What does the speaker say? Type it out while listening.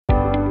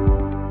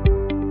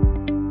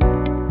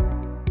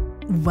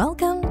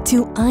Welcome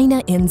to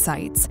Ayna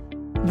Insights,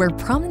 where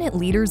prominent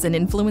leaders and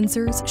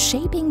influencers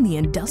shaping the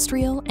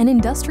industrial and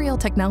industrial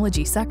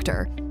technology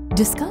sector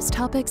discuss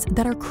topics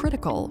that are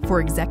critical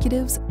for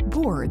executives,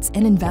 boards,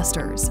 and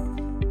investors.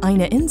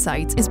 Ayna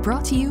Insights is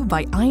brought to you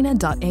by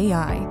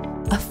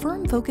Ayna.AI, a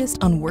firm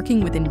focused on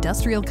working with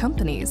industrial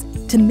companies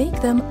to make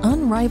them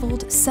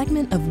unrivaled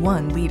segment of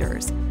one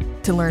leaders.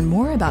 To learn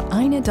more about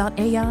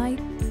Ayna.AI,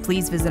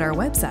 please visit our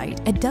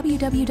website at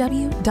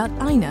www.ayna.ai.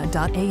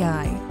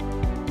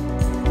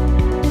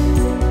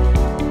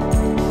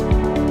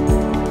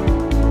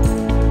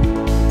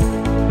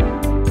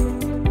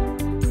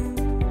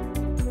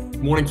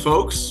 Morning,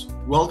 folks.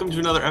 Welcome to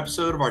another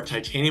episode of our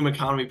Titanium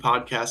Economy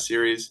podcast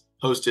series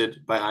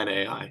hosted by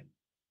Ayna.AI.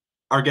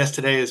 Our guest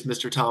today is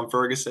Mr. Tom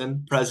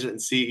Ferguson, President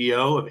and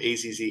CEO of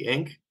AZZ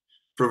Inc.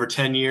 For over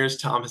 10 years,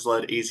 Tom has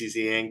led AZZ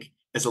Inc.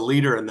 as a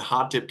leader in the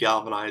hot-dip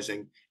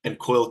galvanizing and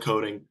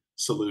coil-coating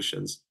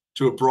solutions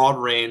to a broad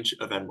range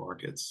of end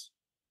markets.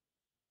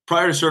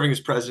 Prior to serving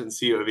as President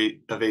and CEO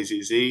of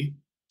AZZ,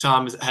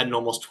 Tom has had an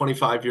almost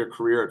 25-year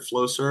career at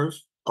FlowServe,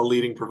 a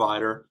leading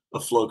provider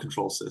of flow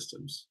control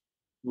systems.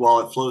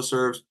 While at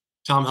FlowServe,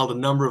 Tom held a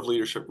number of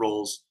leadership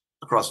roles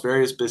across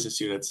various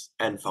business units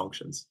and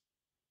functions.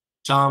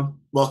 Tom,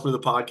 welcome to the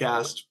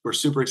podcast. We're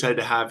super excited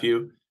to have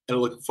you and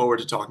looking forward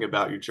to talking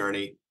about your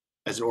journey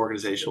as an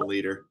organizational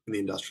leader in the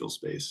industrial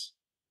space.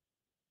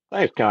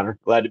 Thanks, Connor.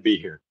 Glad to be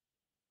here.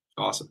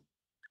 Awesome.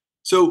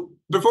 So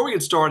before we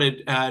get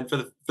started, and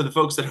for the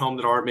folks at home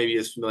that aren't maybe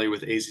as familiar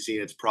with AZZ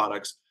and its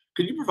products,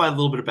 could you provide a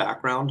little bit of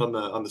background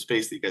on the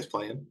space that you guys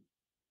play in?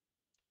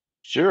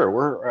 Sure.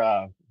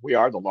 We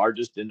are the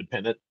largest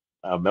independent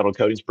metal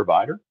coatings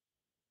provider.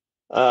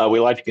 We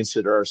like to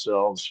consider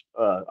ourselves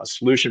a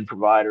solution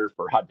provider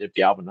for hot dip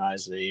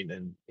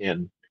galvanizing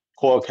and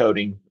coil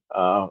coating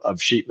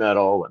of sheet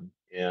metal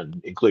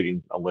and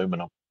including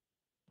aluminum.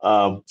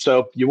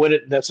 So you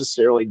wouldn't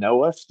necessarily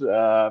know us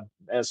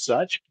as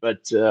such,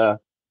 but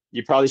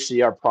you probably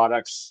see our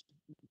products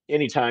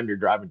anytime you're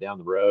driving down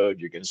the road.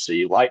 You're going to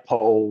see light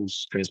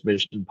poles,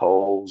 transmission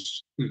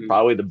poles.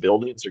 Probably the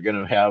buildings are going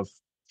to have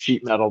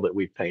sheet metal that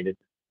we've painted.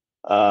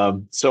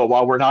 So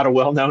while we're not a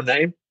well-known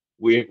name,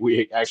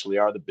 we actually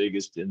are the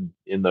biggest in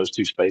those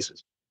two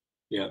spaces.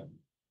 Yeah.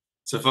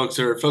 So folks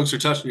are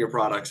touching your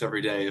products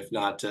every day, if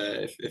not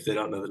if they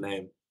don't know the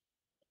name.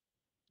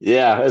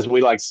 Yeah, as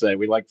we like to say,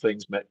 we like to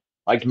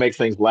make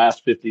things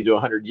last 50 to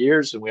 100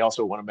 years, and we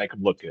also want to make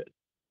them look good.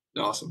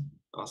 Awesome.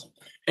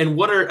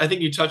 And I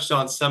think you touched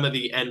on some of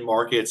the end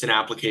markets and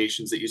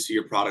applications that you see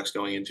your products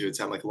going into. It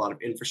sounded like a lot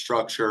of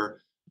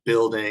infrastructure,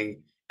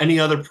 building. Any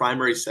other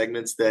primary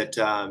segments that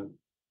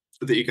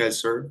you guys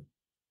serve?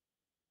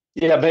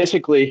 Yeah,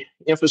 basically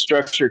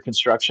infrastructure,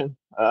 construction.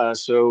 And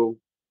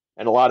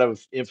a lot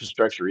of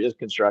infrastructure is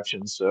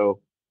construction.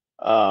 So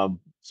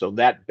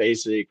that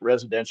basic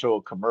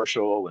residential,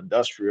 commercial,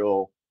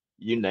 industrial,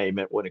 you name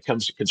it. When it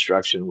comes to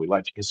construction, we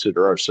like to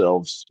consider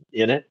ourselves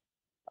in it.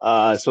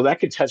 So that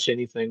could touch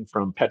anything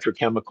from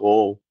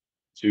petrochemical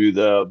to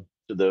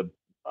the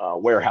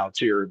warehouse,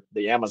 to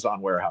the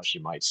Amazon warehouse you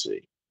might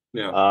see.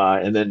 Yeah.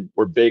 And then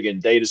we're big in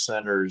data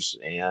centers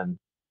and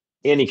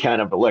any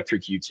kind of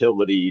electric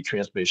utility,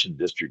 transmission,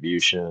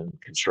 distribution,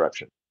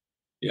 construction.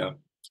 Yeah.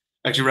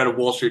 Actually read a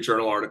Wall Street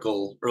Journal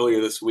article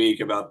earlier this week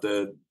about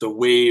the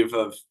wave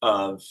of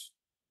that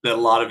a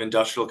lot of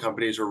industrial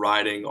companies are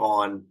riding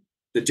on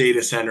the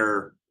data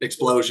center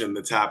explosion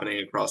that's happening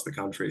across the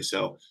country.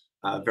 So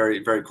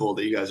very, very cool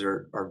that you guys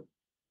are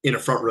in a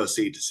front row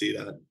seat to see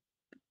that.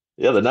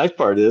 Yeah, the nice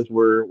part is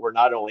we're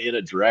not only in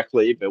it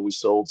directly, but we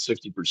sold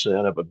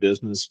 60% of a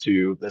business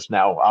that's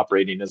now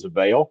operating as a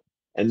Vail,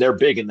 and they're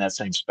big in that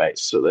same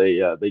space. So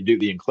they do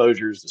the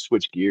enclosures, the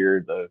switch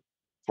gear,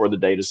 for the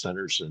data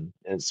centers,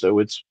 and so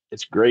it's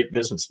great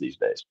business these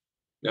days.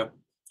 Yeah,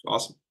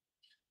 awesome.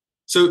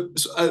 So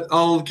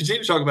I'll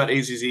continue to talk about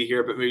AZZ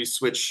here, but maybe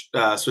switch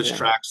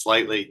tracks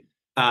slightly.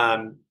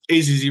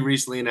 AZZ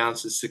recently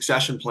announced a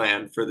succession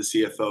plan for the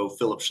CFO,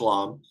 Philip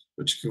Schlom,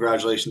 which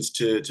congratulations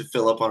to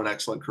Philip on an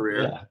excellent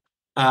career.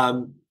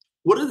 Yeah.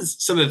 What are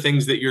some of the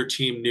things that your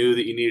team knew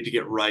that you needed to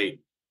get right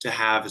to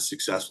have a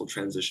successful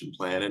transition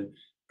plan? And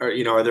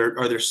are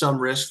there some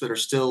risks that are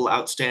still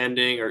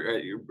outstanding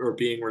or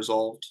being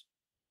resolved?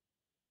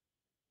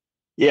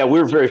 Yeah,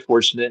 we're very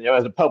fortunate.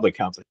 As a public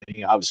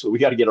company, obviously we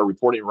got to get our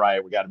reporting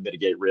right. We got to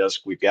mitigate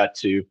risk. We've got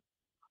to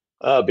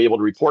be able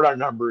to report our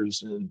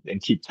numbers and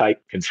keep tight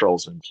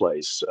controls in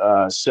place.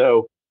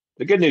 So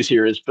the good news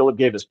here is Philip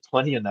gave us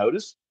plenty of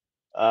notice.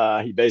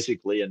 He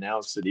basically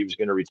announced that he was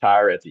going to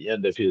retire at the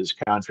end of his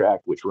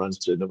contract, which runs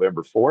to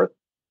November 4th.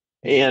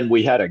 And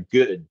we had a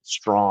good,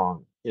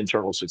 strong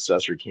internal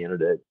successor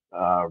candidate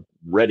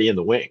ready in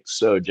the wings.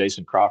 So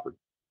Jason Crawford.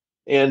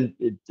 And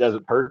it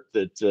doesn't hurt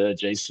that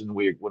Jason,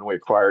 when we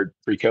acquired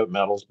Precoat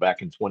Metals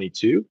back in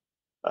 22,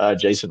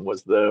 Jason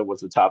was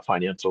the top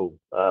financial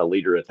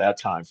leader at that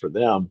time for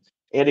them.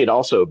 And he'd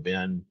also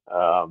been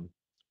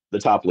the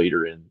top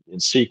leader in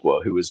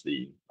Sequa, who was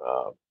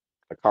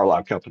a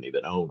Carlisle company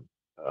that owned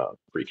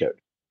Precoat.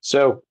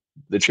 So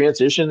The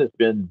transition has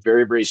been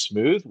very, very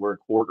smooth. We're a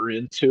quarter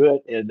into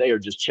it, and they are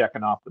just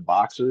checking off the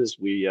boxes.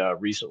 We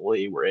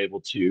recently were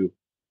able to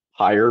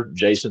hire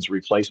Jason's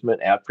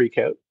replacement at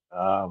Precoat,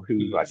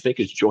 who I think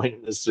is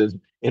joining us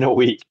in a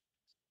week.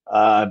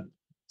 Uh,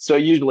 so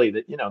usually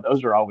that,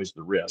 those are always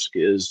the risk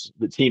is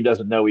the team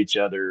doesn't know each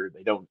other.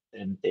 They don't,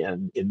 and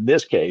in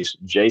this case,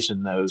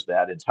 Jason knows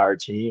that entire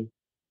team.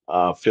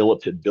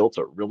 Philip had built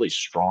a really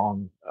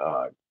strong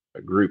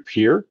group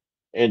here,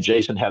 and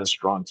Jason had a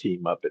strong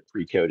team up at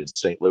Precoat in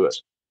St.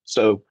 Louis.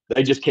 So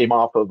they just came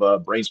off of a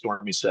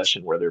brainstorming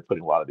session where they're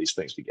putting a lot of these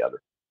things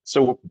together.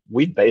 So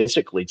we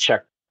basically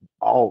checked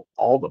all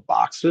the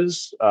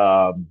boxes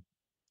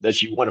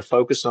that you want to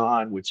focus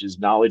on, which is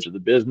knowledge of the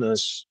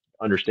business,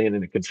 understanding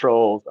the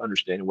controls,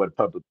 understanding what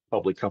a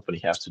public company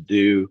has to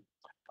do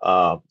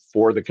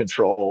for the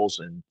controls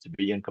and to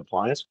be in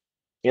compliance.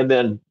 And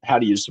then how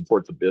do you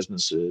support the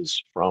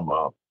businesses from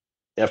a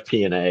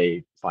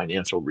FP&A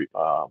financial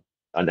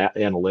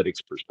analytics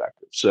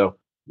perspective? So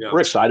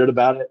we're excited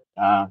about it.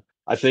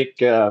 I think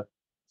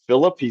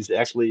Philip, he's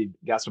actually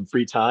got some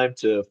free time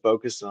to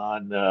focus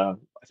on.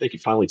 I think he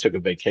finally took a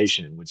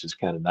vacation, which is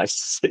kind of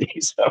nice to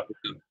see.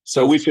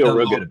 So we feel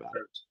real good about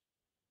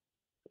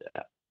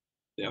it.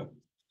 Yeah.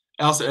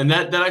 Also, and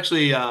that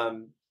actually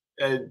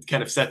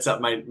kind of sets up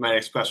my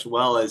next question.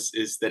 Well, is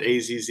that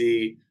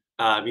AZZ,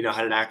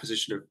 had an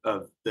acquisition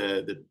of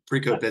the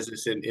Precoat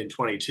business in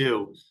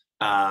 22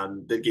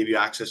 that gave you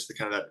access to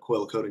kind of that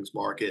coil coatings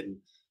market, and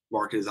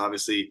market is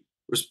obviously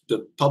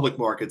the public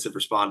markets have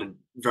responded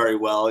very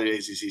well.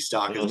 AZZ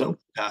stock has done the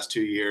past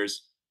 2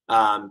 years.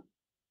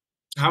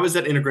 How has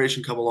that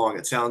integration come along?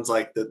 It sounds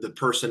like the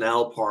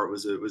personnel part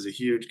was a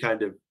huge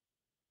kind of,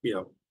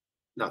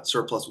 not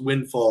surplus,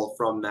 windfall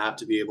from that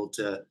to be able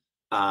to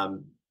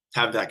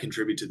have that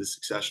contribute to the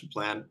succession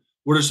plan.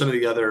 What are some of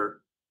the other,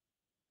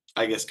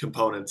 I guess,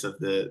 components of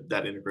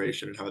that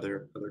integration and how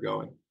they're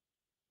going?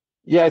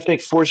 Yeah, I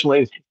think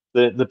fortunately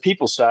the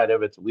people side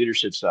of it, the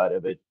leadership side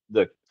of it,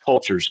 the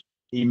cultures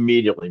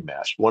immediately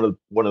meshed. One of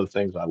the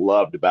things I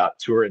loved about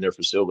touring their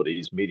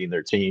facilities, meeting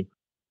their team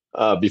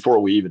before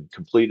we even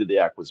completed the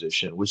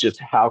acquisition, was just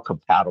how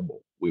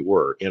compatible we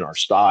were in our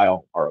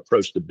style, our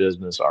approach to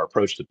business, our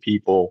approach to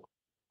people,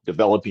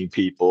 developing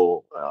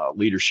people,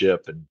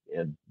 leadership,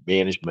 and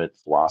management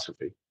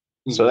philosophy.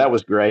 So that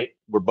was great.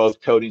 We're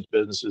both coatings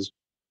businesses.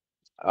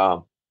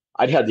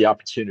 I'd had the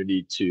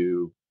opportunity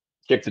to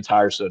kick the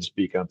tire, so to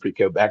speak, on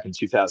Precoat back in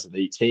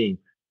 2018.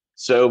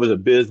 So it was a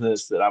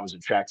business that I was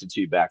attracted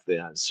to back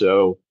then.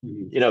 So,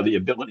 the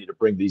ability to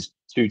bring these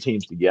two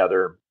teams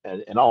together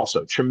and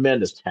also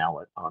tremendous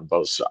talent on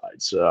both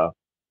sides.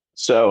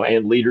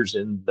 And leaders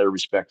in their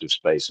respective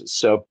spaces.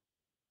 So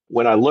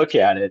when I look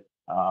at it,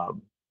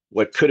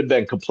 what could have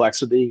been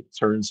complexity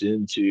turns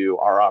into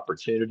our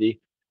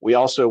opportunity. We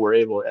also were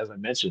able, as I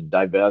mentioned,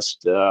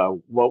 divest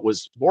what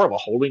was more of a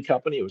holding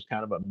company. It was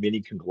kind of a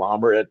mini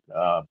conglomerate,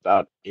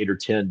 about 8 or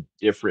 10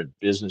 different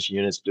business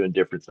units doing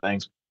different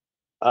things.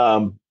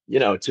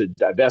 To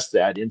divest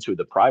that into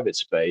the private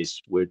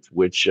space, which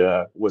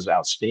was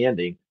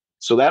outstanding.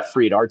 So that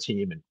freed our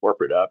team and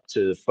corporate up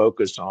to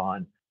focus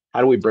on how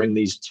do we bring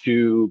these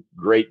two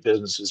great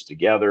businesses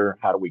together?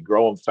 How do we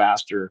grow them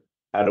faster?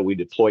 How do we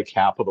deploy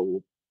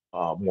capital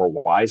more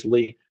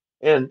wisely?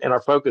 And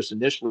our focus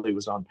initially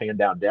was on paying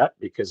down debt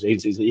because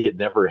AZZ had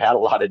never had a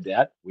lot of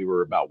debt. We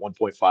were about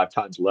 1.5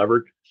 times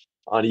levered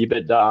on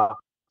EBITDA,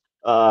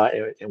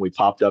 and we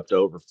popped up to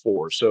over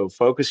 4. So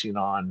focusing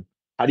on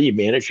how do you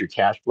manage your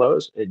cash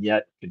flows and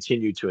yet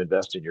continue to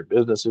invest in your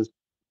businesses.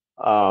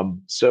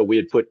 So we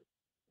had put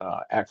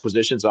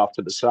acquisitions off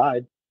to the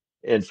side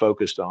and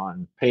focused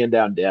on paying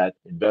down debt,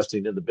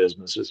 investing in the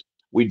businesses.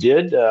 We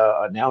did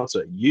announce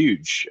a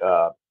huge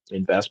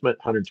investment,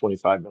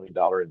 $125 million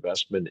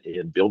investment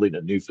in building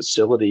a new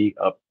facility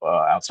up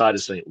outside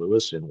of St.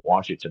 Louis in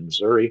Washington,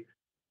 Missouri.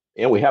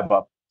 And we have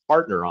a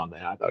partner on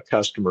that, a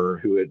customer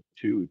who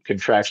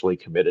contractually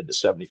committed to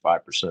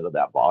 75% of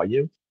that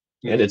volume.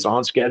 And it's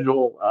on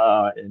schedule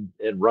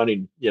and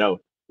running.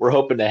 We're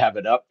hoping to have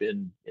it up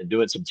and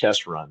doing some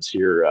test runs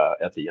here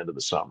at the end of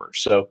the summer.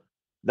 So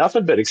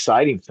nothing but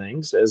exciting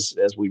things as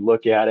we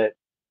look at it.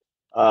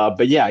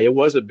 But yeah, it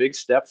was a big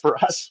step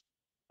for us.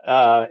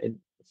 And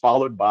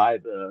followed by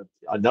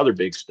another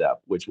big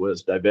step, which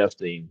was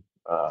divesting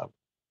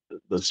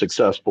the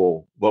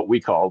successful, what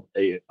we call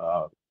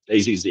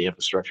AZZ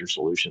Infrastructure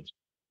Solutions.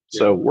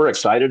 So we're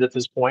excited at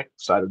this point,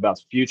 excited about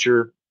the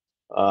future,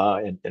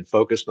 and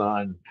focused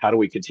on how do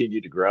we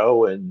continue to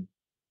grow and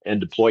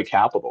deploy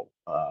capital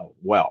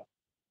well.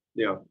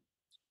 Yeah.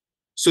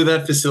 So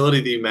that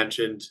facility that you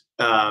mentioned,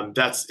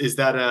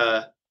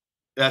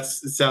 it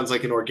sounds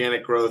like an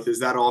organic growth. Is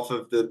that off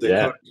of the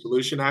Coating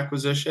Solution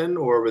acquisition,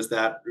 or was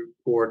that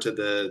core to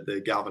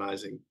the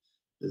galvanizing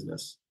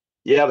business?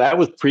 Yeah, that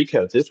was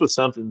Precoat. This was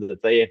something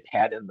that they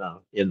had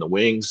in the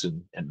wings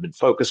and been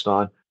focused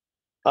on.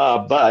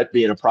 But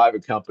being a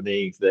private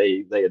company,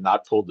 they had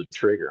not pulled the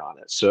trigger on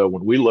it. So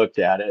when we looked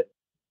at it,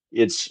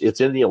 it's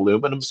in the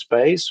aluminum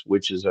space,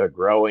 which is a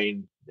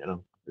growing,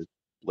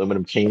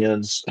 aluminum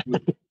cans.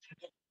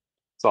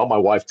 It's all my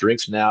wife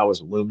drinks now is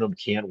aluminum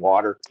canned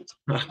water.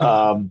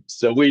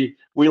 So we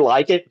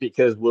like it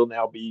because we'll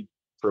now be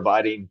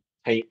providing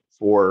paint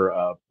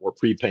or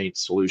pre-paint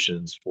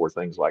solutions for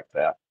things like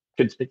that,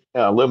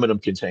 aluminum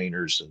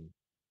containers,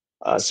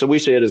 and so we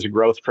see it as a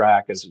growth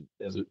track as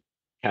it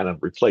kind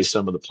of replace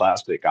some of the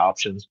plastic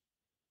options.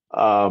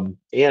 And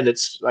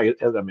it's like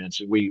as I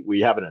mentioned, we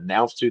haven't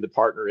announced who the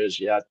partner is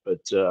yet,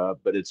 but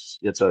it's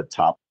a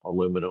top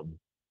aluminum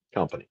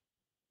company.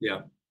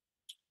 Yeah,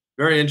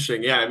 very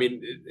interesting. Yeah, I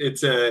mean,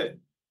 it's an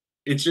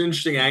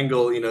interesting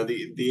angle.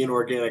 The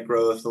inorganic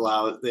growth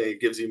it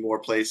gives you more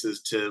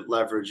places to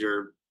leverage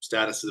your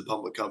status as a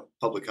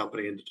public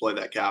company and deploy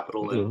that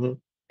capital Hmm.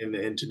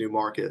 into new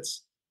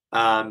markets.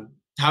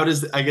 How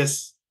does I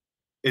guess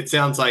it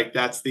sounds like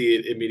that's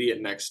the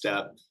immediate next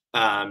step.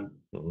 Hmm.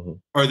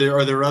 Are there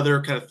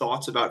other kind of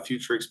thoughts about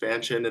future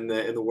expansion in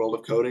the world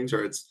of coatings,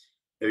 or it's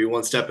maybe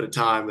one step at a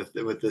time with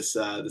this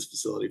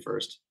facility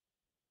first?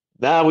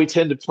 Now we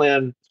tend to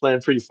plan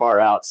pretty far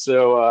out.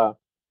 So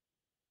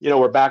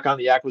we're back on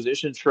the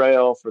acquisition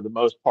trail for the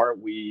most part.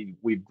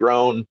 We've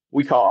grown.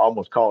 We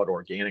almost call it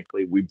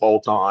organically. We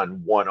bolt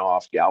on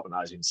one-off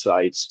galvanizing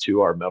sites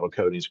to our metal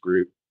coatings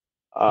group.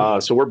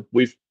 Mhm. So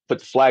we've put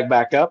the flag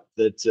back up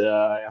that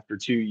after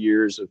 2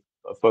 years of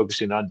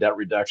focusing on debt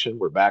reduction,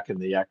 we're back in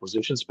the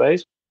acquisition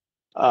space.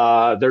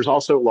 There's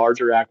also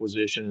larger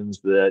acquisitions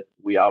that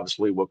we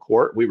obviously will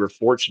court. We were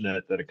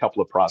fortunate that a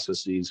couple of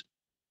processes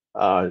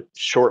as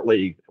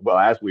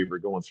we were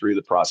going through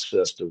the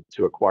process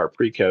to acquire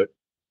Precoat,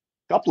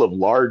 a couple of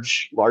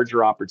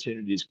larger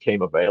opportunities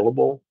came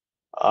available.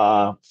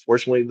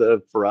 Fortunately,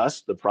 for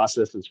us, the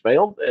process has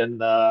failed,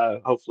 and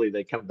hopefully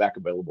they come back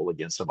available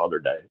again some other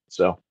day.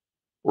 So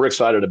we're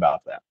excited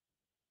about that.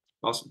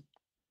 Awesome.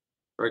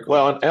 Very cool.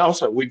 Well, and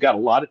also we've got a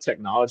lot of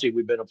technology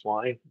we've been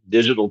applying,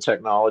 digital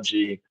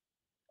technology,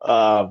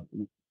 uh,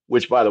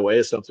 which by the way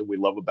is something we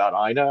love about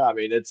Ayna. I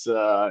mean, it's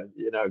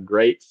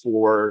great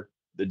for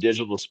the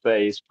digital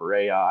space for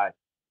AI.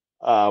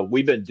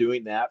 We've been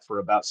doing that for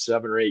about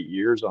 7 or 8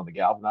 years on the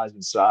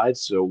galvanizing side,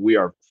 so we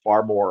are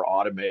far more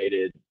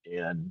automated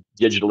and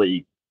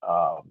digitally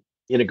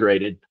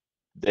integrated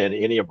than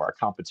any of our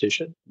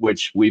competition,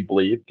 which we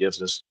believe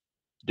gives us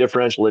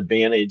differential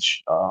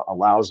advantage,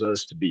 allows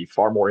us to be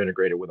far more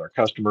integrated with our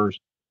customers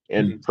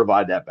and Mhm.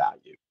 provide that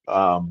value.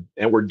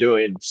 And we're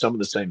doing some of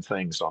the same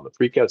things on the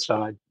Precoat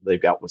side. They've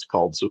got what's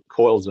called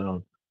coil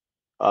zone.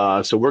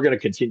 So we're going to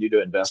continue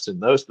to invest in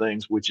those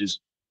things, which is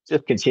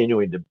just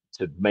continuing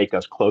to make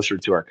us closer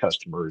to our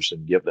customers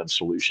and give them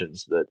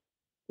solutions that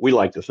we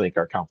like to think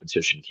our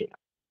competition can't.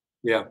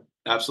 Yeah,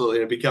 absolutely.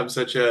 And it becomes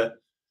such a,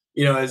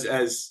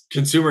 as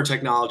consumer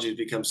technology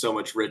becomes so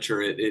much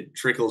richer, it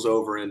trickles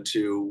over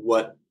into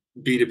what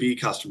B2B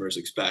customers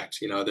expect.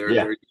 Yeah. They're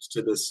used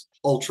to this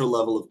ultra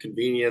level of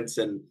convenience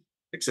and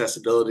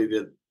accessibility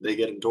that they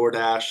get in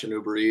DoorDash and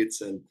Uber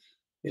Eats, and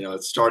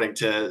it's starting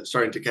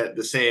to get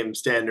the same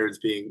standards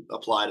being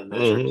applied and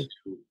measured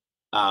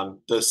Hmm. to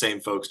those same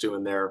folks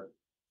doing their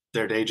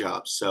day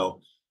jobs. So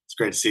it's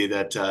great to see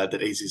that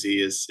AZZ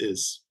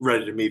is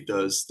ready to meet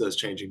those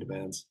changing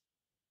demands.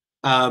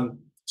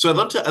 So I'd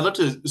love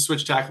to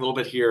switch tack a little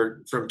bit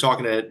here from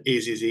talking to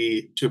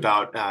AZZ to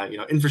about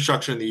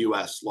infrastructure in the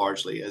U.S.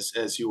 largely,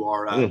 as you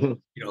are Hmm.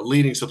 a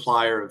leading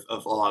supplier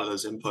of a lot of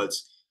those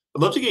inputs.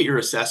 I'd love to get your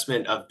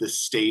assessment of the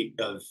state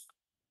of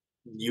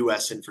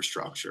U.S.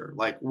 infrastructure.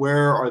 Like,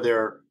 where are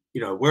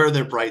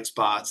there bright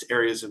spots,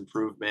 areas of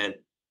improvement?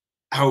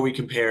 How are we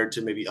compared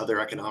to maybe other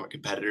economic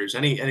competitors?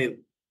 Any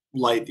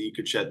light that you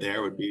could shed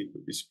there would be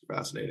super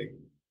fascinating.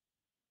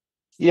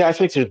 Yeah, I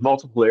think there's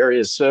multiple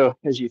areas. So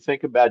as you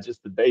think about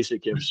just the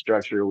basic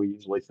infrastructure, we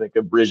usually think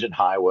of bridge and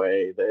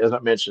highway. As I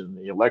mentioned,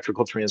 the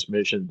electrical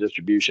transmission,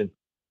 distribution,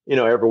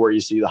 everywhere you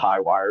see the high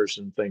wires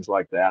and things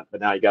like that.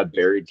 But now you got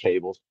buried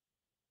cables.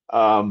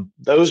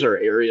 Those are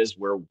areas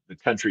where the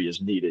country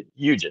is needed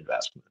huge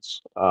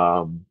investments.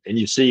 And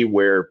you see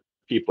where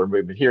people are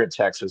moving here in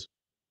Texas.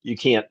 You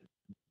can't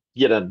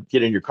get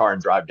in your car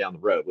and drive down the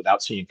road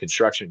without seeing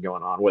construction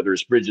going on, whether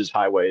it's bridges,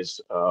 highways,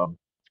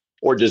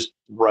 or just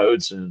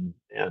roads and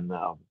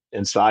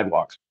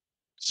sidewalks.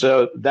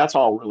 So that's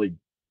all really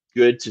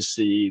good to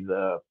see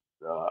uh,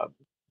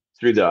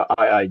 through the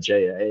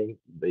IIJA,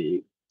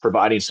 the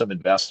providing some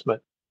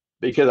investment,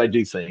 because I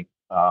do think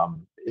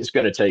it's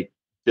going to take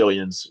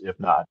billions, if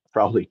not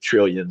probably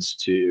trillions,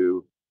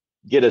 to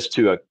get us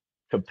to a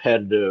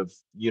competitive,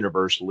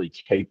 universal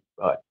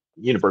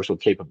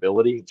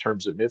capability in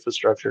terms of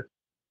infrastructure.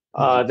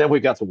 Mhm. Then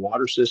we've got the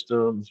water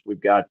systems.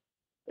 We've got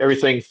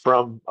everything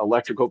from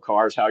electrical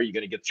cars. How are you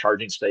going to get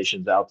charging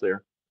stations out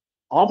there?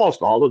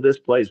 Almost all of this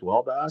plays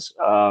well to us.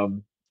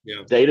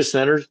 Yeah. Data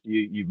centers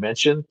you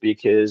mentioned,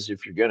 because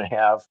if you're going to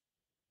have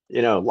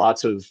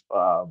lots of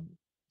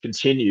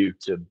continue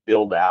to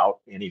build out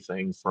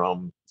anything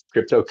from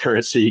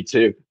cryptocurrency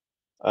to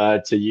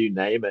you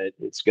name it,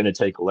 it's going to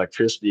take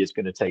electricity. It's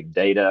going to take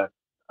data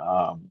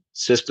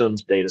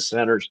systems, data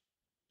centers,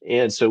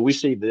 and so we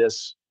see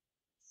this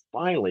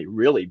finally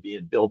really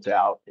being built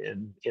out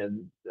in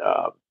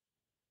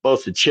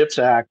both the CHIPS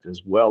Act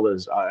as well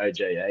as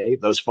IIJA.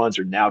 Those funds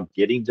are now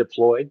getting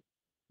deployed.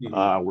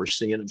 We're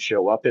seeing them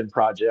show up in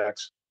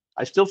projects.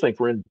 I still think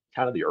we're in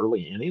kind of the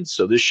early innings,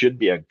 so this should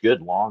be a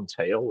good long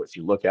tail if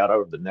you look out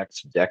over the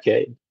next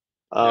decade,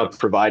 Yeah.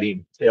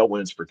 providing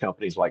tailwinds for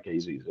companies like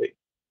AZZ.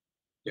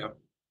 Yeah.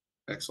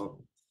 Excellent.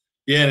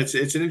 Yeah, and it's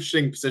an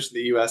interesting position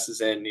the U.S.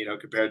 is in,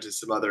 compared to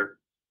some other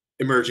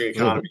emerging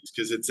economies,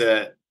 because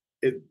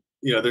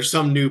there's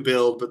some new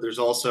build, but there's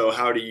also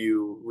how do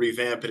you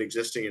revamp an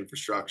existing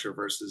infrastructure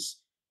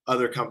versus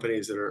other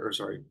countries that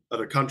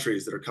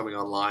are coming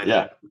online.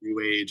 Yeah, New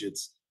age,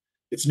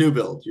 it's new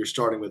build. You're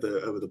starting with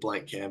a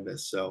blank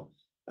canvas, so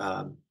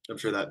I'm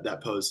sure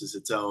that poses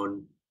its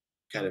own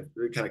kind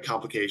of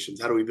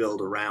complications. How do we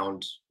build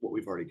around what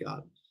we've already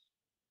got?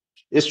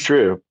 it's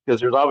true, because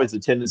there's always a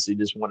tendency to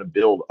just want to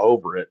build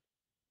over it.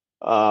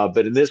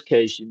 But in this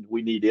case,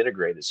 we need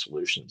integrated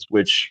solutions,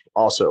 which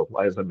also,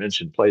 as I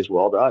mentioned, plays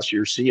well to us.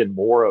 You're seeing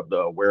more of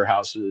the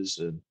warehouses,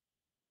 and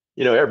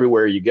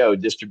everywhere you go,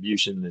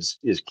 distribution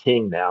is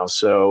king now.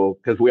 So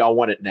because we all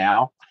want it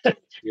now,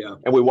 Yeah.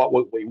 and we want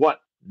what we want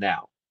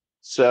now.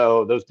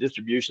 So those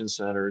distribution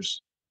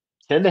centers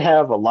tend to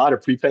have a lot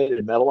of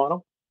prepainted metal on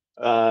them,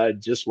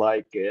 just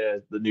like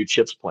the new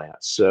chips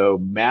plants. So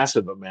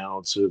massive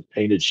amounts of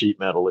painted sheet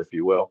metal, if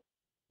you will,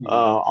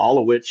 all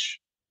of which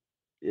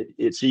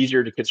it's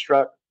easier to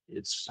construct,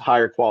 it's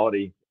higher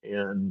quality,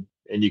 and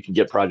you can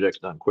get projects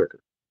done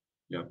quicker.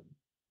 Yeah.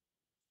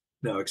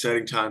 No,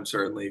 exciting time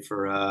certainly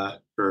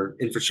for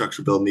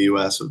infrastructure build in the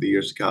U.S. over the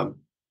years to come.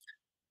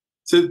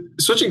 So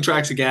switching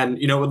tracks again,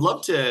 would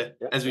love to,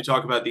 as we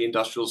talk about the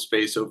industrial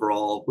space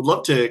overall, would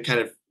love to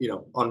kind of,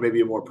 on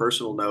maybe a more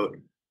personal note,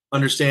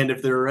 understand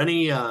if there are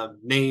any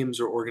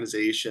names or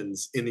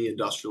organizations in the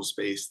industrial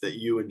space that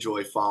you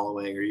enjoy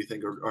following or you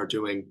think are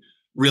doing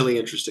really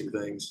interesting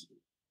things.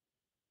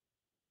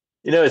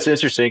 It's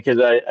interesting because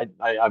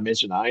I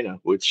mentioned Ayna,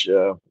 which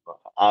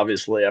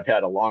obviously I've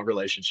had a long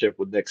relationship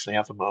with Nick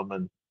Santhamum,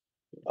 and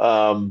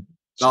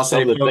Also,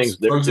 some of the things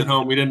folks at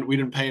home, we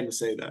didn't pay him to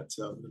say that,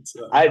 so it's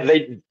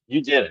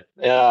you did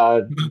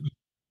it,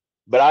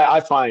 but I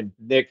find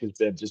Nick has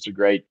been just a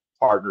great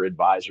partner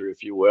advisor,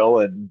 if you will,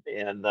 and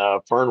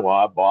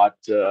Fernwa bought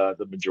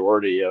the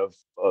majority of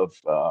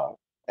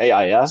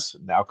AIS,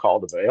 now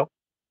called Avail,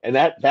 and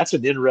that's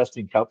an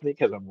interesting company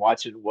because I'm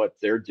watching what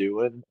they're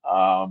doing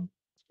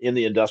in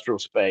the industrial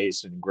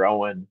space and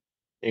growing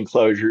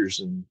enclosures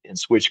and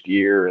switch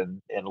gear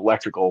and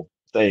electrical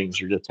things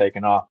are just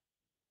taking off.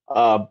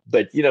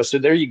 But so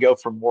there you go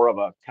from more of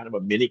a kind of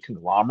a mini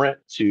conglomerate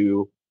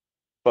to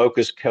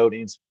focused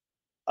coatings.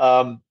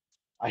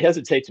 I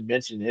hesitate to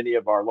mention any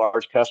of our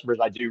large customers.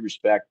 I do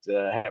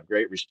have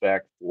great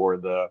respect for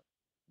the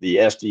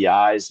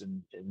SDIs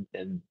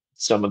and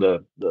some of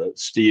the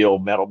steel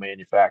metal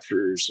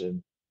manufacturers,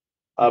 and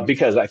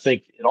because I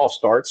think it all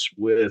starts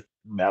with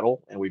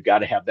metal, and we've got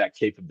to have that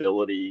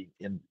capability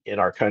in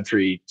our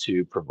country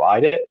to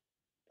provide it.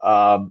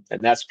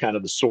 And that's kind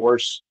of the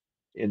source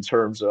in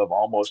terms of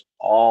almost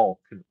all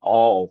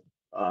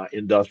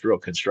industrial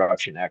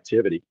construction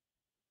activity.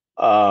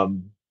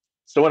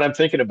 So when I'm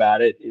thinking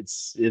about it,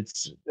 it's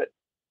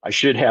I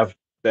should have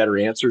better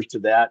answers to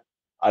that.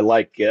 I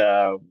like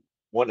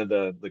one of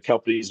the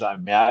companies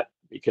I'm at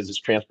because it's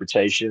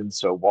transportation,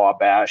 so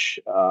Wabash.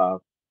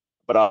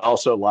 But I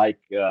also like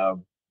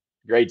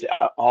great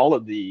all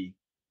of the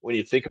when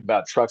you think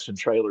about trucks and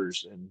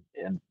trailers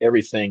and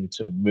everything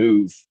to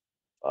move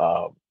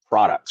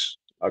products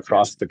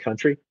across the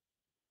country.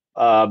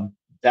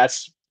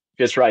 That's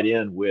fits right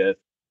in with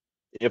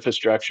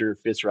infrastructure,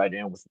 fits right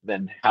in with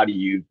then how do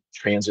you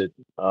transit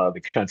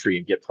the country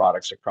and get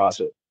products across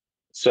it.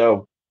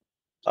 So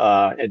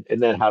and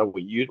then how do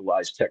we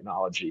utilize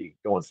technology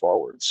going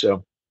forward?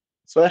 So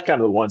that's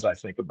kind of the ones I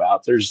think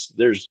about.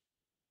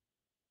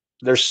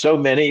 There's so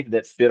many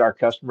that fit our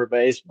customer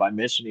base. By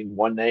mentioning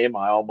one name,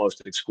 I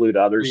almost exclude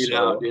others.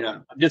 So yeah.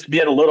 I'm just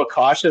being a little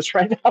cautious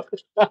right now.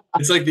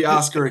 It's like the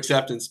Oscar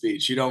acceptance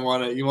speech. You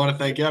want to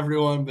thank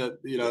everyone, but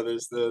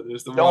there's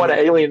the don't want to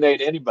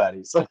alienate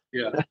anybody. So.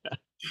 Yeah,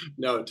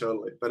 no,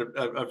 totally. But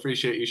I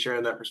appreciate you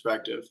sharing that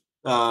perspective.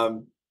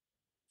 Awesome.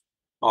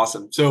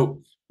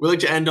 So we like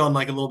to end on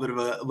like a little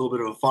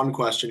bit of a fun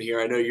question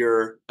here. I know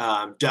you're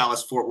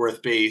Dallas Fort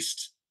Worth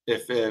based,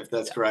 if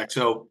that's correct.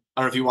 So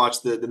I don't know if you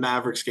watched the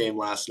Mavericks game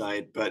last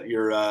night, but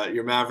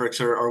your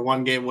Mavericks are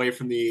one game away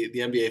from the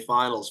NBA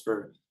Finals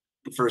for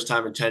the first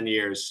time in 10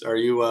 years. Are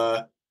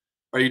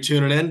you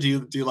tuning in?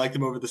 Do you like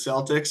them over the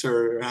Celtics,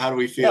 or how do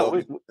we feel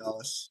in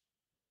Dallas?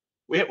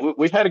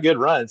 We've had a good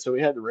run. So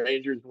we had the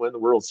Rangers win the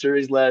World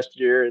Series last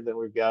year, and then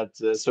we've got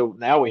so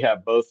now we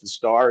have both the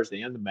Stars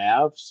and the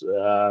Mavs.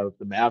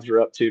 The Mavs are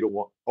up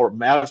 2-1, or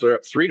Mavs are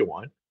up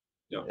 3-1,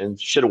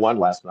 and should have won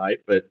last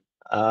night, but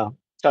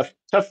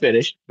tough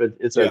finish, but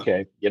it's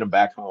okay. Get them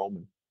back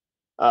home,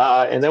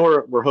 and then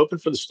we're hoping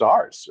for the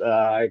Stars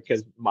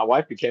because my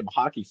wife became a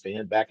hockey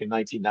fan back in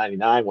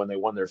 1999 when they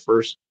won their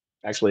first,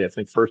 actually I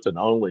think first and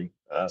only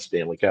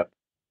Stanley Cup.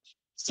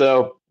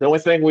 So the only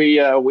thing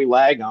we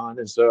lag on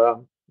is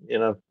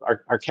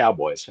our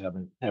Cowboys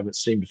haven't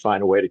seemed to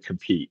find a way to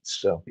compete.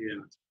 So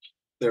yeah,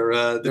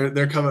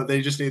 they're coming.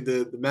 They just need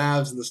the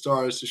Mavs and the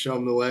Stars to show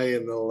them the way,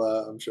 and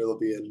I'm sure they'll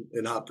be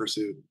in hot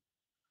pursuit.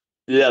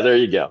 yeah, there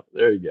you go.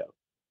 There you go.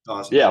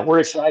 Awesome. Yeah, we're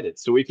excited.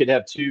 So we could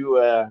have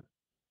two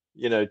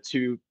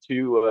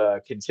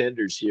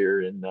contenders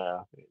here in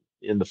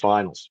the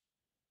finals.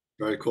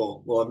 Very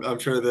cool. Well, I'm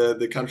sure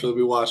the country will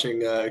be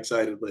watching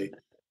excitedly.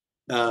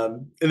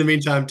 In the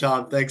meantime,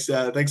 Tom, thanks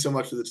so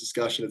much for the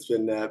discussion. It's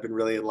been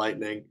really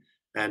enlightening,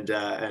 and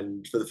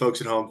for the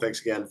folks at home,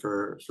 thanks again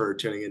for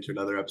tuning into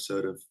another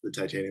episode of the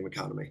Titanium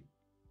Economy.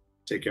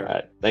 Take care. All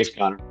right, thanks,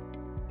 Connor.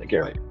 Take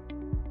care. Bye.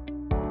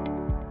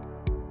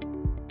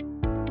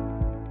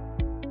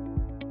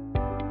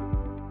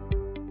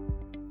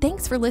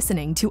 Thanks for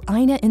listening to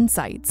Ayna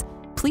Insights.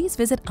 Please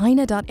visit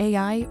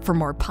Ayna.AI for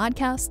more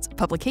podcasts,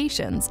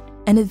 publications,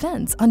 and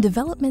events on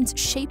developments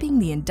shaping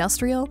the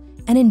industrial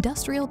and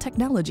industrial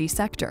technology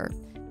sector.